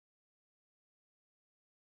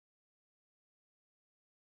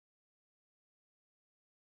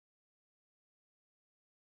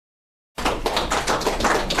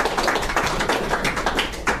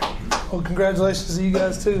Well, congratulations to you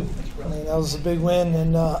guys too. I mean, that was a big win,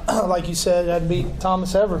 and like you said, I hadn't beat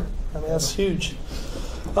Thomas ever. I mean, that's huge.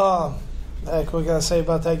 Heck, what can I say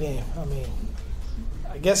about that game? I mean,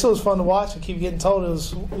 I guess it was fun to watch. I keep getting told it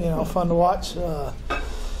was, fun to watch,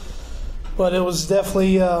 but it was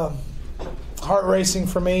definitely heart racing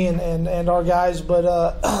for me and our guys. But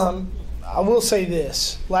I will say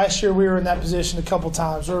this: last year we were in that position a couple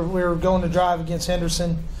times. We were going to drive against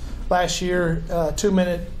Henderson last year, two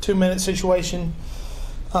minute situation,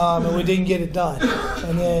 and we didn't get it done.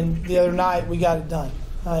 And then the other night we got it done,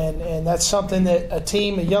 and that's something that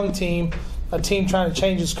a young team, a team trying to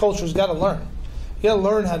change its culture has got to learn. You got to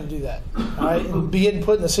learn how to do that, all right? And being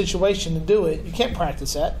put in a situation to do it, you can't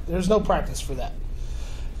practice that. There's no practice for that.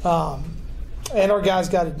 And our guys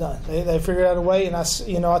got it done. They figured out a way, and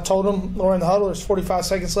I told them, we're in the huddle, there's 45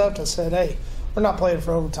 seconds left. I said, hey, we're not playing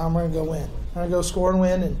for overtime. We're going to go win. We're going to go score and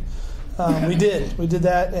win, and we did. We did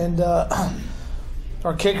that, and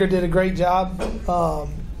our kicker did a great job.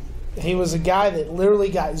 He was a guy that literally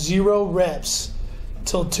got 0 reps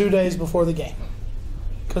till 2 days before the game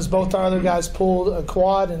because both our other guys pulled a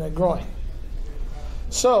quad and a groin.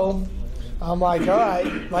 So I'm like, all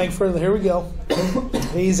right, Langford, here we go.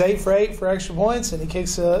 He's 8 for 8 for extra points, and he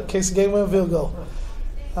kicks a game-winning field goal.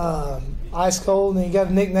 Ice cold, and he got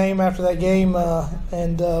a nickname after that game,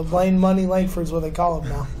 and Blaine Money Langford's what they call him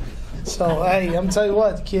now. So, hey, I'm going to tell you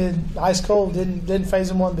what, the kid, ice cold, didn't phase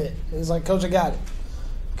him one bit. He was like, Coach, I got it.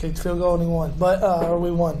 Kicked the field goal and he won, or we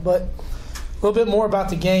won. But a little bit more about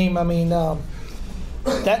the game. I mean,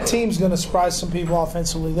 that team's going to surprise some people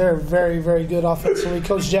offensively. They're very, very good offensively.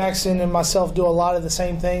 Coach Jackson and myself do a lot of the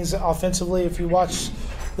same things offensively. If you watch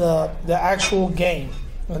the actual game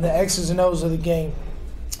and the X's and O's of the game,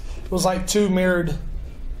 it was like 2 mirrored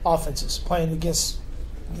offenses playing against,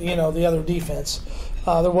 the other defense.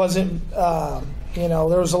 There wasn't, there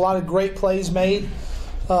was a lot of great plays made.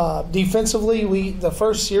 Defensively, the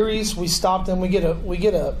first series we stopped them. We get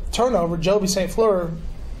a turnover. Joby St. Fleur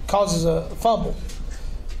causes a fumble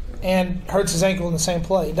and hurts his ankle in the same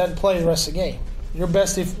play. He doesn't play the rest of the game.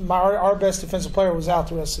 Our best defensive player was out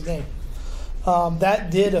the rest of the game.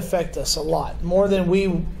 That did affect us a lot, more than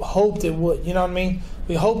we hoped it would. You know what I mean?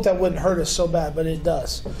 We hoped that wouldn't hurt us so bad, but it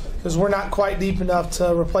does, because we're not quite deep enough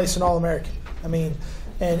to replace an All-American. I mean,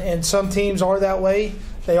 and some teams are that way.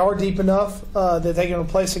 They are deep enough that they can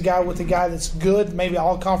replace a guy with a guy that's good, maybe an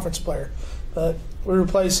all-conference player. But we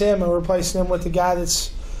replace him, and we're replacing him with a guy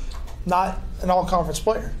that's not an all-conference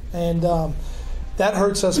player. And that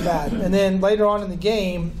hurts us bad. And then later on in the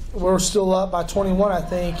game, we're still up by 21, I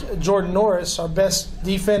think. Jordan Norris, our best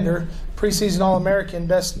defender, preseason All-American,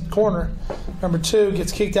 best corner, number 2,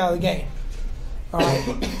 gets kicked out of the game. All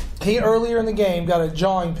right. He earlier in the game got a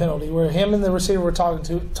jawing penalty where him and the receiver were talking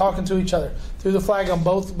to each other. Threw the flag on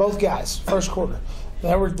both guys, first quarter. The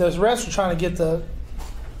refs were trying to get the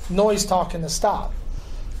noise talking to stop.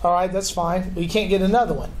 All right, that's fine. But you can't get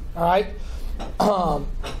another one. All right.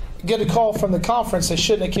 Get a call from the conference. They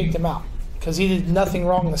shouldn't have kicked him out because he did nothing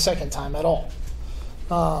wrong the second time at all.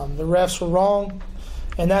 The refs were wrong,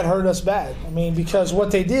 and that hurt us bad. I mean, because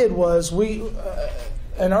what they did was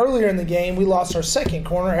and earlier in the game, we lost our second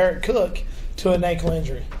corner, Eric Cook, to an ankle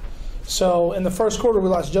injury. So in the first quarter, we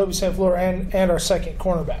lost Joby St. Fleur and our second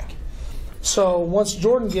cornerback. So once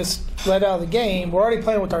Jordan gets let out of the game, we're already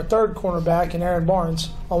playing with our third cornerback and Aaron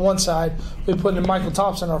Barnes on one side. We put in Michael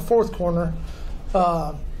Thompson, our fourth corner,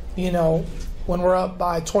 when we're up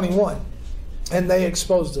by 21. And they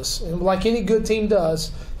exposed us. And like any good team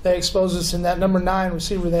does, they exposed us, and that number 9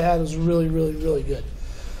 receiver they had was really, really, really good.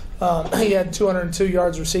 He had 202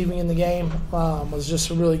 yards receiving in the game. Was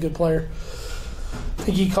just a really good player. I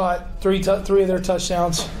think he caught three of their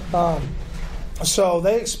touchdowns. So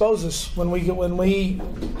they expose us when we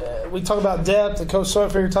talk about depth. The coach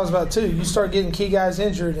Sawyer talks about it too. You start getting key guys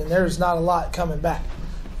injured, and there's not a lot coming back.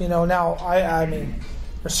 Now I mean,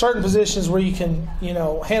 there's certain positions where you can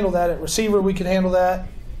handle that. At receiver, we can handle that.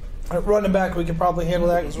 At running back, we can probably handle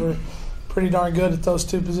that because we're pretty darn good at those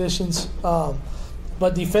 2 positions.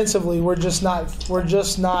 But defensively, we're just not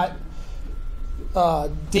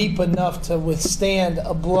deep enough to withstand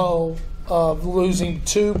a blow of losing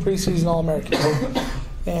 2 preseason All-Americans.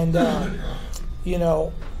 And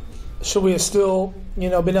should we have still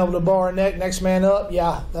been able to bow our next man up?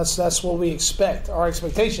 Yeah, that's what we expect. Our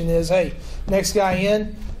expectation is, hey, next guy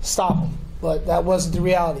in, stop him. But that wasn't the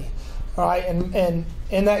reality. All right, and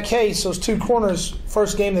in that case, those 2 corners,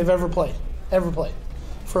 first game they've ever played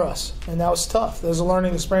for us, and that was tough. There's a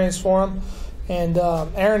learning experience for them, and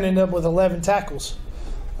Aaron ended up with 11 tackles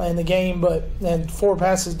in the game, and 4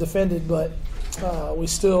 passes defended, but we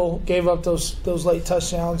still gave up those late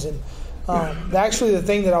touchdowns, and Actually, the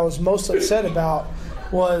thing that I was most upset about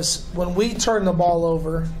was when we turned the ball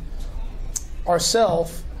over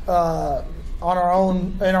ourselves on our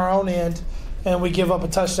own end, and we give up a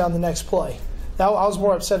touchdown the next play. I was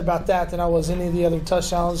more upset about that than I was any of the other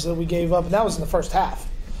touchdowns that we gave up, and that was in the first half.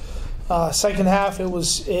 Second half,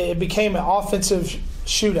 it became an offensive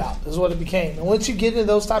shootout is what it became. And once you get into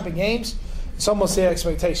those type of games, it's almost the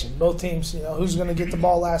expectation. Both teams, who's going to get the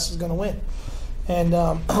ball last is going to win. And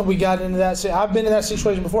we got into that. I've been in that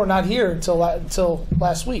situation before, not here until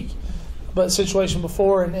last week, but situation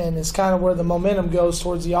before, and it's kind of where the momentum goes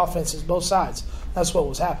towards the offenses, both sides. That's what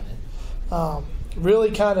was happening. Really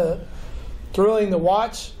kind of thrilling to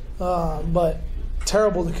watch, but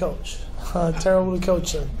terrible to coach. Terrible to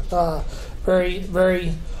coach in. Very,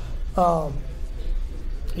 very, not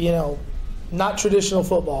traditional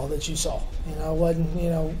football that you saw.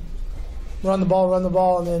 Wasn't, run the ball, and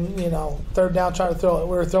then, third down, try to throw it.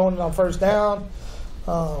 We were throwing it on first down.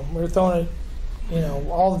 We were throwing it,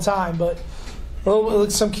 all the time. But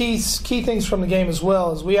some key things from the game as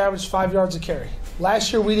well is we averaged 5 yards a carry.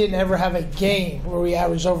 Last year we didn't ever have a game where we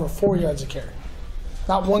averaged over 4 yards a carry.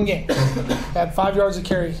 Not one game. We had 5 yards a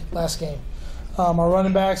carry last game. Our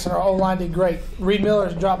running backs and our O-line did great. Reed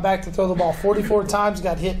Miller dropped back to throw the ball 44 times,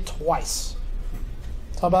 got hit twice.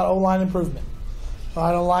 Talk about O-line improvement.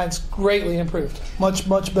 Our O-line's greatly improved. Much,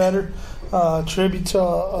 much better. Tribute to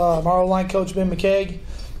our O-line coach, Ben McKeag,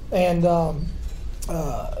 and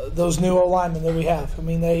those new O-linemen that we have. I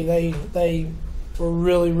mean, they were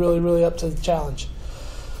really, really, really up to the challenge.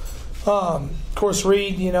 Of course,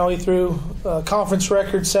 Reed, he threw a conference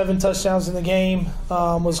record, 7 touchdowns in the game.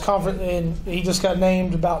 And he just got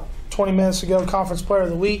named about 20 minutes ago Conference Player of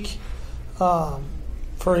the Week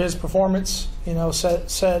for his performance.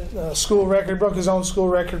 Set a school record, broke his own school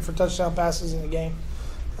record for touchdown passes in the game.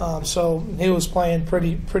 So he was playing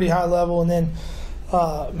pretty high level. And then,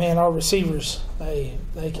 our receivers, they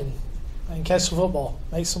can catch the football,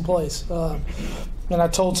 make some plays. And I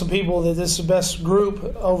told some people that this is the best group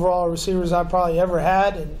overall receivers I've probably ever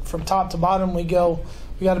had. And from top to bottom, we got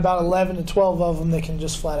about 11 to 12 of them that can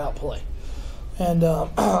just flat out play. And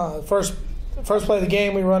first play of the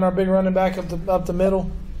game, we run our big running back up the middle.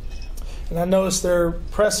 And I noticed they're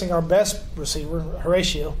pressing our best receiver,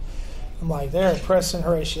 Horatio. I'm like, they're pressing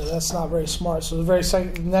Horatio. That's not very smart. So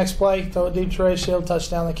the next play, throw it deep to Horatio,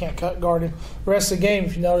 touchdown. They can't guard him. The rest of the game,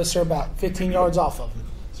 if you notice, they're about 15 yards off of him.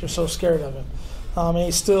 They're so scared of him. And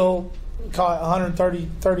he still caught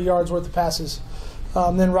 130 yards worth of passes.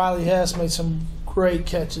 Then Riley Hess made some great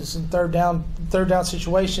catches in third down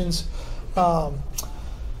situations.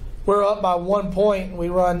 We're up by 1 point. We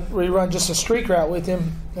run just a streak route with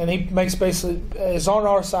him, and he makes is on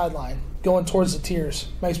our sideline going towards the tiers.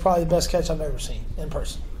 Makes probably the best catch I've ever seen in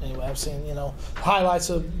person. Anyway, I've seen highlights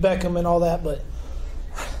of Beckham and all that, but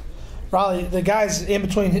Riley, the guy's in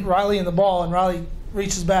between Riley and the ball, and Riley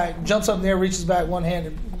reaches back, jumps up in the air, reaches back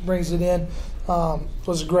one-handed, brings it in. It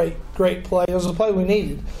was a great play. It was a play we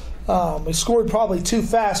needed. We scored probably too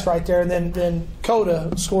fast right there, and then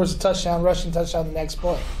Coda scores a touchdown, rushing touchdown the next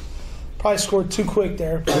play. Probably scored too quick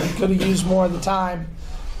there. Probably could have used more of the time.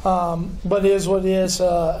 But it is what it is.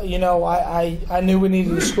 I knew we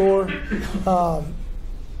needed to score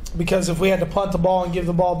because if we had to punt the ball and give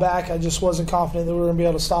the ball back, I just wasn't confident that we were going to be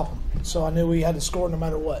able to stop them. So I knew we had to score no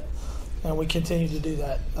matter what. And we continue to do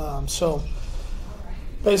that. So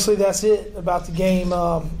basically that's it about the game.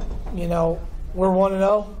 We're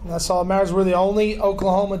 1-0, and that's all that matters. We're the only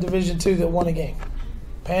Oklahoma Division II that won a game.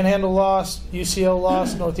 Panhandle lost, UCO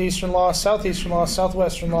lost, Northeastern lost, Southeastern lost,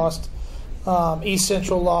 Southwestern lost, East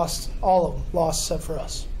Central lost. All of them lost except for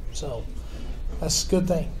us. So that's a good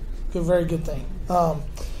thing. Very good thing.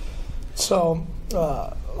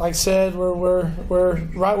 Like I said, we're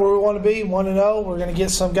right where we want to be, 1-0. We're going to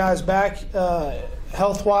get some guys back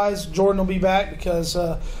health-wise. Jordan will be back because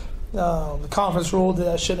the conference ruled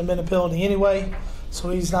that shouldn't have been a penalty anyway,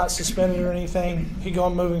 so he's not suspended or anything. He's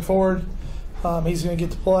going moving forward. He's going to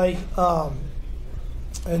get to play.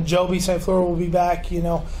 And Joby St. Fleur will be back.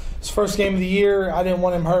 His first game of the year, I didn't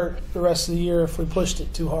want him hurt the rest of the year if we pushed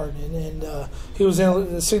it too hard. And he was in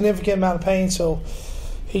a significant amount of pain, so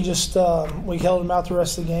he just we held him out the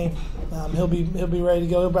rest of the game. He'll be ready to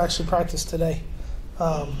go. He'll actually practice today.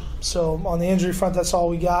 So on the injury front, that's all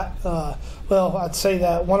we got. I'd say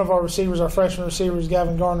that one of our receivers, our freshman receivers,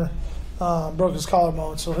 Gavin Garner, broke his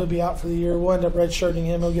collarbone, so he'll be out for the year. We'll end up redshirting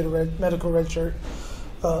him. He'll get a medical red shirt.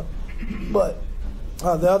 But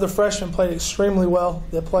the other freshmen played extremely well.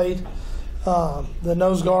 They played. The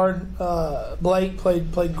nose guard, Blake,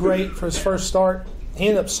 played great for his first start. He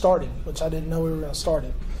ended up starting, which I didn't know we were going to start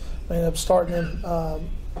him. We ended up starting him.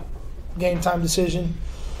 game time decision.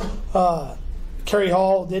 Kerry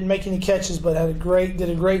Hall didn't make any catches, but did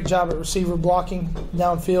a great job at receiver blocking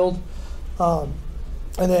downfield. And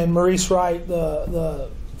then Maurice Wright, the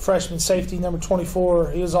freshman safety, number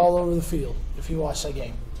 24, he was all over the field. If you watch that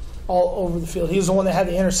game, all over the field. He was the one that had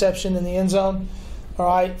the interception in the end zone. All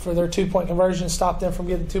right, for their 2-point conversion, stopped them from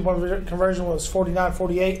getting the 2-point conversion. Was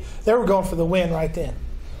 49-48. They were going for the win right then,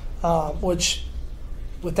 which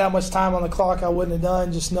with that much time on the clock, I wouldn't have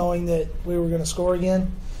done, just knowing that we were going to score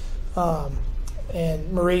again.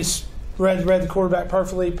 And Maurice read the quarterback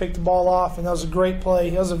perfectly, picked the ball off, and that was a great play.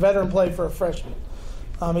 That was a veteran play for a freshman.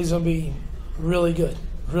 He's going to be really good.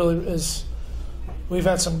 Really is. We've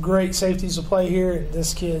had some great safeties to play here, and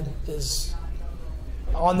this kid is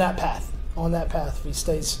on that path. On that path, if he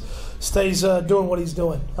stays doing what he's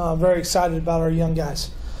doing. Very excited about our young guys.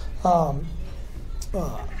 But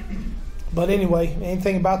anyway,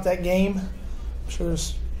 anything about that game? I'm sure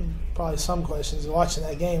there's probably some questions. Watching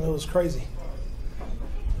that game, it was crazy.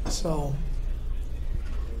 So,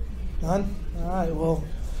 none? All right, well,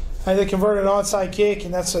 hey, they converted an onside kick,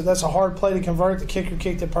 and that's a hard play to convert. The kicker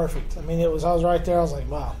kicked it perfect. I mean, I was right there. I was like,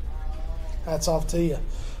 wow, hats off to you.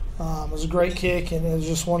 It was a great kick, and it was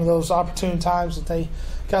just one of those opportune times that they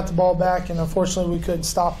got the ball back, and unfortunately we couldn't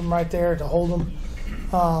stop them right there to hold them.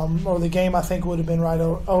 Or the game, I think, would have been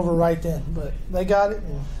over right then. But they got it,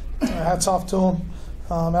 and hats off to them.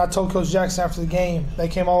 And I told Coach Jackson after the game, they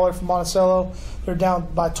came all the way from Montecello. They're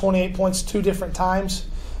down by 28 points 2 different times.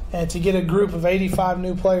 And to get a group of 85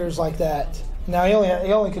 new players like that, now he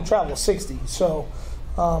only could travel 60. So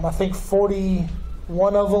I think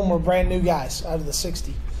 41 of them were brand new guys out of the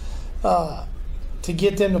 60. To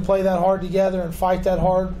get them to play that hard together and fight that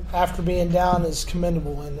hard after being down is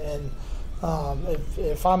commendable. And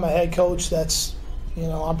if I'm a head coach, that's,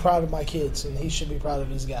 I'm proud of my kids, and he should be proud of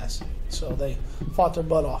his guys. So they fought their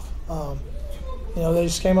butt off. They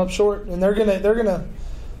just came up short, and they're gonna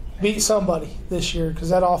beat somebody this year because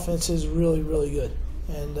that offense is really, really good,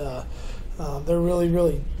 and they're really,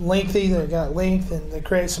 really lengthy. They got length, and they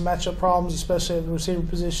create some matchup problems, especially at the receiver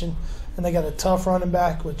position. And they got a tough running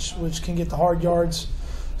back, which can get the hard yards.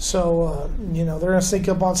 So they're going to sneak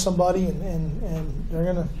up on somebody, and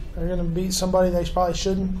they're going to beat somebody they probably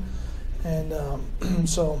shouldn't. And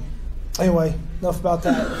so anyway, enough about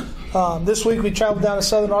that. This week we traveled down to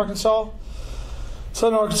Southern Arkansas.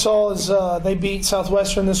 Southern Arkansas is they beat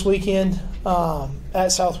Southwestern this weekend at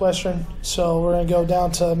Southwestern. So we're going to go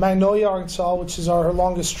down to Magnolia, Arkansas, which is our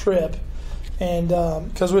longest trip. And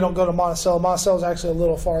because we don't go to Montecello. Montecello is actually a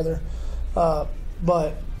little farther.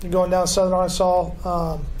 But going down to Southern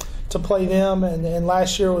Arkansas to play them. And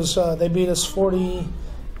last year was they beat us 40,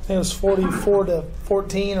 I think it was 44-14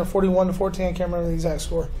 or 41-14. I can't remember the exact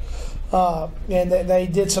score. And they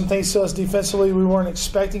did some things to us defensively we weren't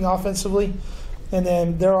expecting offensively. And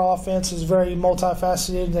then their offense is very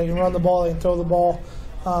multifaceted. They can run the ball, they can throw the ball.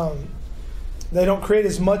 They don't create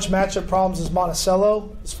as much matchup problems as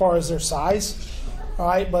Montecello as far as their size, all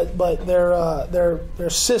right. But their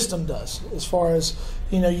system does, as far as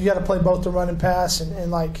you got to play both the run and pass.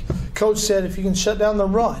 And like Coach said, if you can shut down the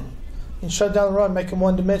run, make them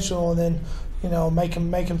one-dimensional, and then make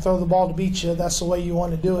them throw the ball to beat you. That's the way you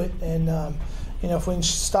want to do it. And if we can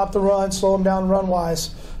stop the run, slow them down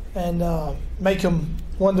run-wise, and make them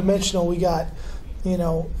one-dimensional, we got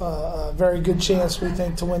a very good chance, we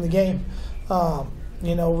think, to win the game.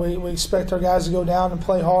 We expect our guys to go down and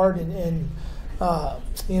play hard, and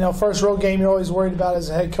first road game you're always worried about as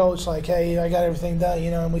a head coach, like, hey, I got everything done,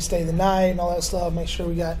 and we stay the night and all that stuff, make sure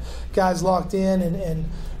we got guys locked in and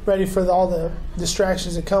ready for all the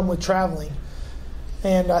distractions that come with traveling.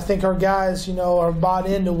 And I think our guys, are bought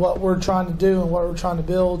into what we're trying to do and what we're trying to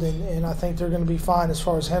build, and I think they're going to be fine as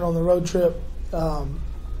far as handling the road trip.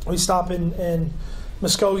 We stop in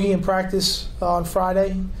Muskogee and practice on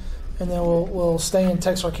Friday. And then we'll stay in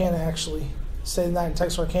Texarkana, actually. Stay the night in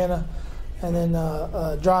Texarkana. And then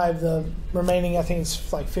drive the remaining, I think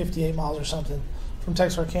it's like 58 miles or something, from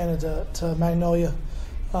Texarkana to Magnolia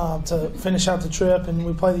to finish out the trip. And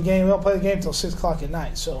we play the game. We don't play the game until 6 o'clock at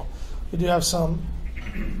night. So we do have some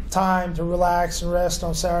time to relax and rest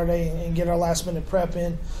on Saturday and get our last-minute prep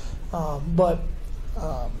in.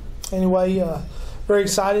 Anyway, very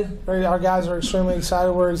excited. Our guys are extremely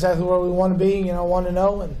excited. We're exactly where we want to be,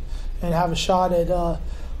 1-0, and have a shot at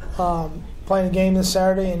playing a game this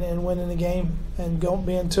Saturday and winning the game and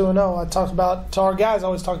being 2-0. I talked about, to our guys, I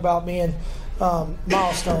always talk about being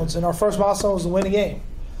milestones. And our first milestone was to win a game.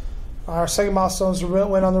 Our second milestone is to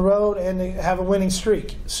win on the road and to have a winning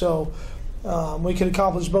streak. So we could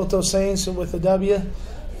accomplish both those things with a W,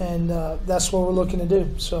 and that's what we're looking to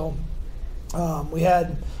do. So we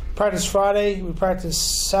had practiced Friday, we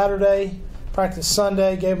practiced Saturday, practiced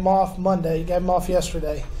Sunday, gave them off Monday, gave them off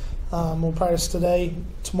yesterday. We'll practice today,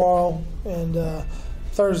 tomorrow, and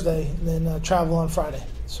Thursday, and then travel on Friday.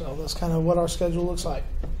 So that's kind of what our schedule looks like.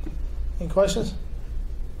 Any questions?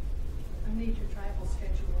 I need your travel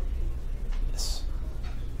schedule. Yes.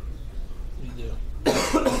 You do.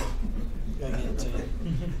 Gotta get it to you.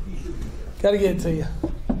 Gotta get it to you.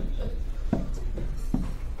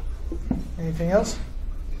 Anything else?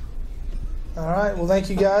 All right. Well, thank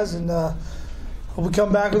you guys, and hope we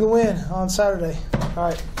come back with a win on Saturday. All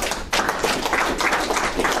right.